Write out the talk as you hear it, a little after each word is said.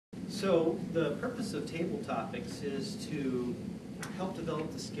So the purpose of Table Topics is to help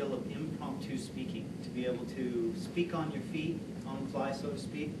develop the skill of impromptu speaking, to be able to speak on your feet, on the fly, so to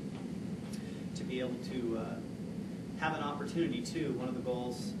speak, to be able to have an opportunity too. One of the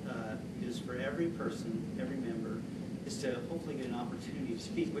goals is for every person, every member, is to hopefully get an opportunity to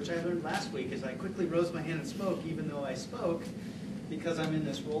speak, which I learned last week as I quickly rose my hand and spoke, even though I spoke, because I'm in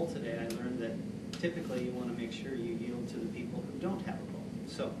this role today. I learned that typically you want to make sure you yield to the people who don't have a role.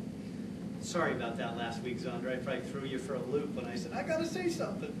 So, sorry about that last week, Zandra. I probably threw you for a loop when I said, I got to say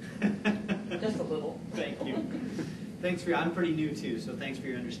something. Just a little. Thank you. Thanks for I'm pretty new too, so thanks for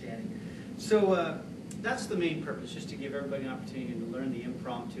your understanding. So that's the main purpose, just to give everybody an opportunity to learn the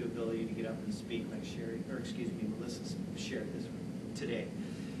impromptu ability to get up and speak like Melissa shared this today.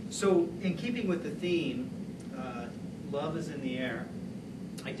 So in keeping with the theme, love is in the air,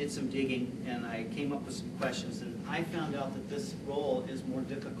 I did some digging and I came up with some questions, and I found out that this role is more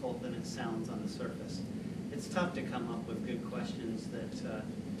difficult than it sounds on the surface. It's tough to come up with good questions that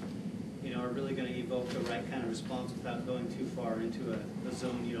are really going to evoke the right kind of response without going too far into a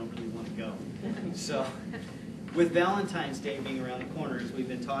zone you don't really want to go. So with Valentine's Day being around the corner, as we've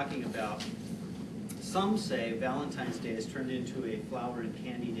been talking about, some say Valentine's Day has turned into a flower and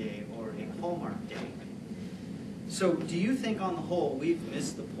candy day or a Hallmark day. So do you think on the whole we've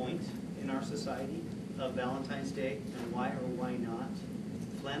missed the point in our society of Valentine's Day, and why or why not?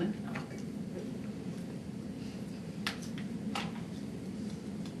 Flannan?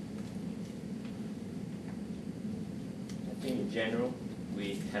 I think in general,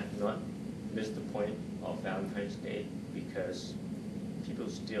 we have not missed the point of Valentine's Day because people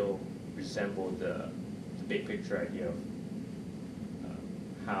still resemble the big picture idea of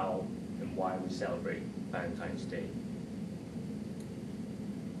how and why we celebrate Valentine's Day.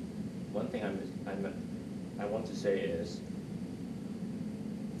 One thing I want to say is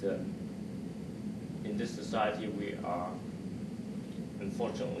that in this society we are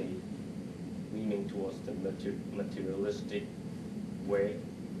unfortunately leaning towards the materialistic way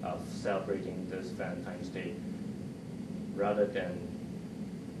of celebrating this Valentine's Day rather than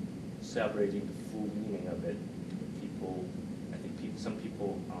celebrating the full meaning of it. I think some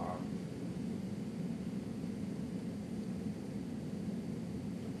people are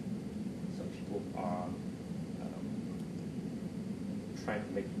trying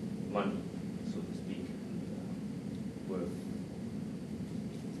to make money, so to speak, with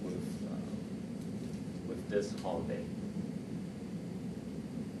this holiday.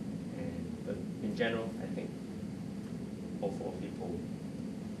 But in general, I think overall people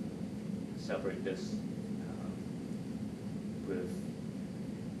celebrate this with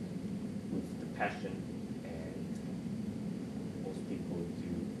the passion, and most people do.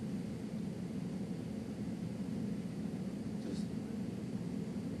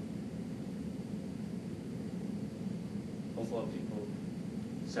 Overall, people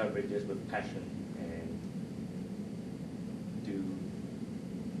celebrate this with passion and do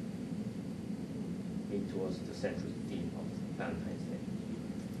lean towards the central theme of Valentine's Day.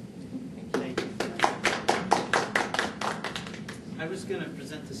 Thank you. I was going to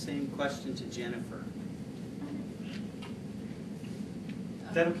present the same question to Jennifer.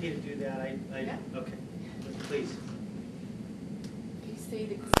 Is that okay to do that? Yeah. Okay. Please. Can you say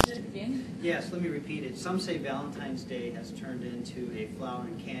the question again? Yes, let me repeat it. Some say Valentine's Day has turned into a flower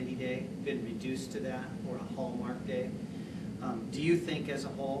and candy day, been reduced to that, or a Hallmark day. Do you think as a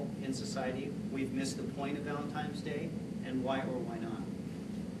whole in society we've missed the point of Valentine's Day, and why or why not?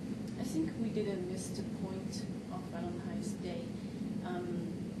 I think we didn't miss the point of Valentine's Day.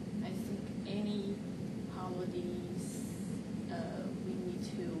 I think any holidays we need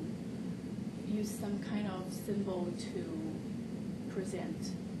to use some kind of symbol to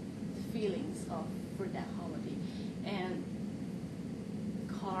present the feelings for that holiday. And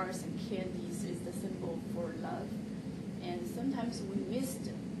cars and candies is the symbol for love. And sometimes we missed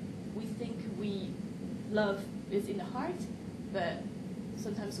it. We think love is in the heart, but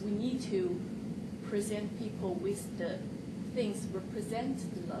sometimes we need to present people with the things represent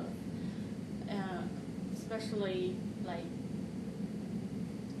the love. Especially like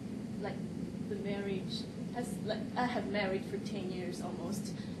the marriage I have married for 10 years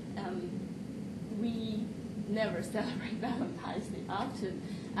almost. We never celebrate Valentine's Day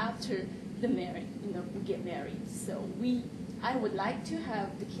after the marriage, we get married. So I would like to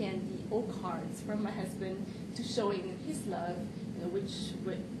have the candy or cards from my husband to showing his love, which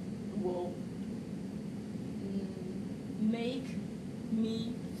will make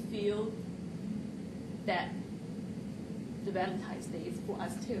me feel that the Valentine's Day is for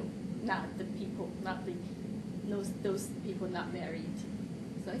us too, not the people, not those people not married.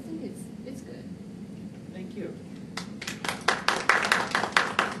 So I think it's good. Thank you.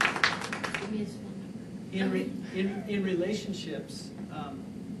 Give me his phone number. In relationships,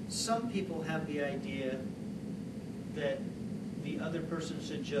 some people have the idea that the other person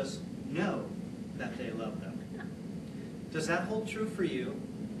should just know that they love them. Does that hold true for you,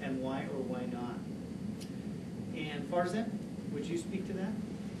 and why or why not? And Farzan, would you speak to that?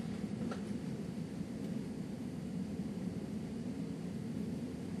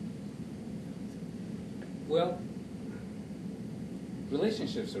 Well,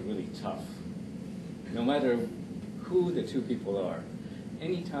 relationships are really tough, no matter who the two people are.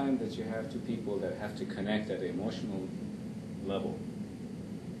 Anytime that you have two people that have to connect at an emotional level,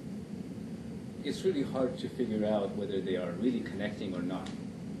 it's really hard to figure out whether they are really connecting or not.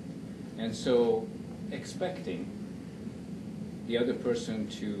 And so expecting the other person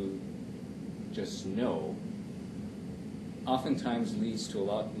to just know oftentimes leads to a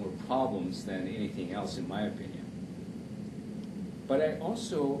lot more problems than anything else, in my opinion. But I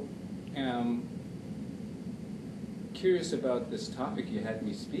also am curious about this topic you had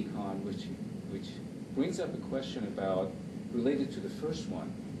me speak on, which brings up a question about, related to the first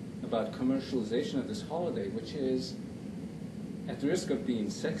one, about commercialization of this holiday, which is, at the risk of being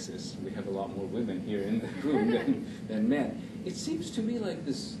sexist, we have a lot more women here in the room than men. It seems to me like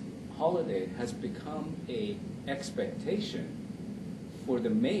this holiday has become a expectation for the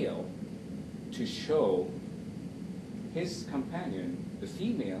male to show his companion, the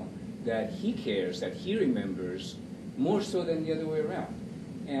female, that he cares, that he remembers, more so than the other way around.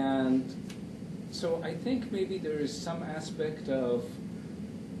 And so I think maybe there is some aspect of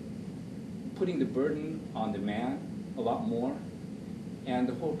putting the burden on the man a lot more, and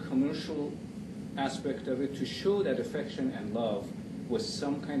the whole commercial aspect of it to show that affection and love was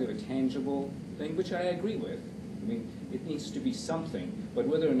some kind of a tangible thing, which I agree with. I mean, it needs to be something, but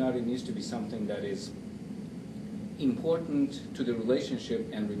whether or not it needs to be something that is important to the relationship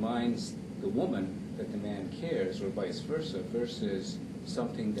and reminds the woman that the man cares, or vice versa, versus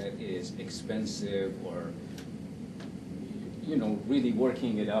something that is expensive or, you know, really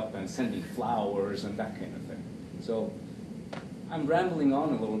working it up and sending flowers and that kind of thing. So I'm rambling on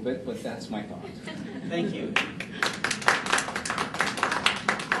a little bit, but that's my thought. Thank you.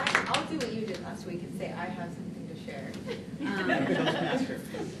 I'll do what you did last week and say I have something to share. Toastmaster.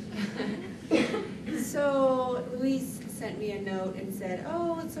 So Louise sent me a note and said,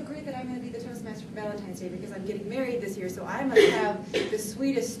 oh, it's so great that I'm going to be the Toastmaster for Valentine's Day because I'm getting married this year, so I must have the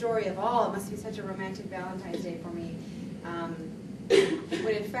sweetest story of all. It must be such a romantic Valentine's Day for me.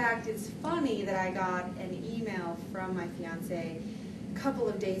 When in fact, it's funny that I got an email from my fiance a couple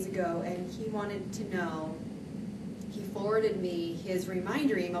of days ago, and he wanted to know, he forwarded me his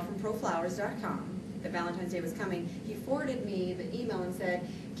reminder email from proflowers.com that Valentine's Day was coming. He forwarded me the email and said,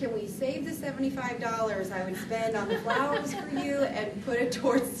 can we save the $75 I would spend on the flowers for you and put it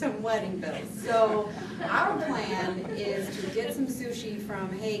towards some wedding bills? So our plan is to get some sushi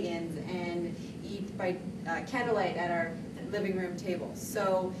from Hagen's and eat by candlelight at our living room table.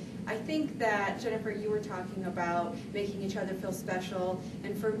 So I think that, Jennifer, you were talking about making each other feel special.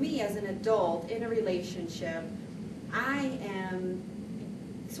 And for me as an adult in a relationship, I am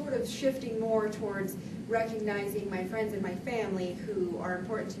sort of shifting more towards recognizing my friends and my family who are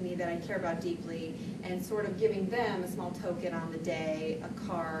important to me, that I care about deeply, and sort of giving them a small token on the day, a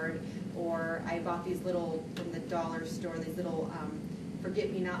card, or I bought these little, from the dollar store, these little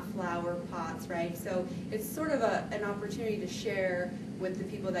forget-me-not flower pots, right? So it's sort of an opportunity to share with the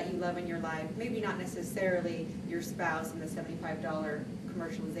people that you love in your life, maybe not necessarily your spouse and the $75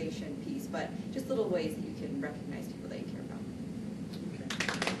 commercialization piece, but just little ways that you can recognize people that you care about.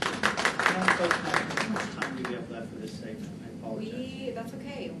 How much time do we have left for this segment? I apologize. That's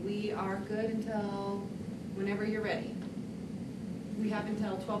okay. We are good until whenever you're ready. We have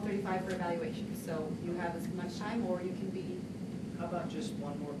until 12:35 for evaluation, so you have as much time, or you can be. How about just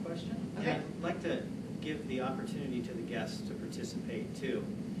one more question? Okay. And I'd like to give the opportunity to the guests to participate too.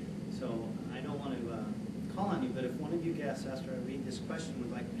 So I don't want to call on you, but if one of you guests, after I read this question,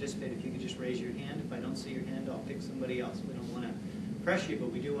 would like to participate, if you could just raise your hand. If I don't see your hand, I'll pick somebody else. We don't want to pressure you,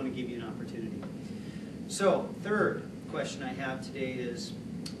 but we do want to give you an opportunity. So, third question I have today is,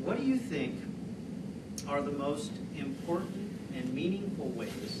 what do you think are the most important and meaningful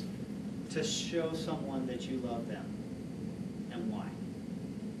ways to show someone that you love them, and why?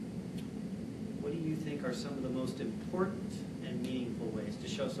 What do you think are some of the most important and meaningful ways to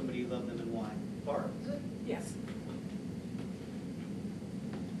show somebody you love them, and why? Barb? Yes.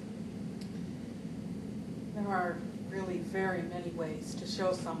 There are really very many ways to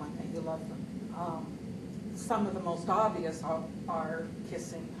show someone that you love them. some of the most obvious are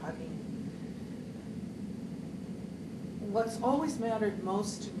kissing, hugging. What's always mattered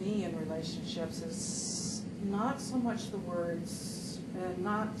most to me in relationships is not so much the words and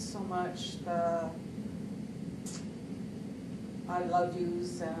not so much the I love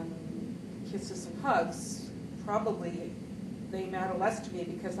yous and kisses and hugs. Probably they matter less to me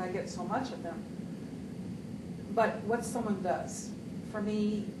because I get so much of them. But what someone does. For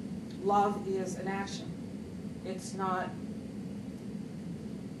me, love is an action. It's not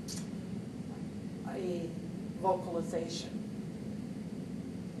a vocalization.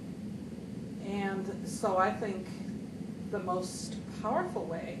 And so I think the most powerful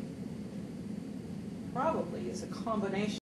way probably is a combination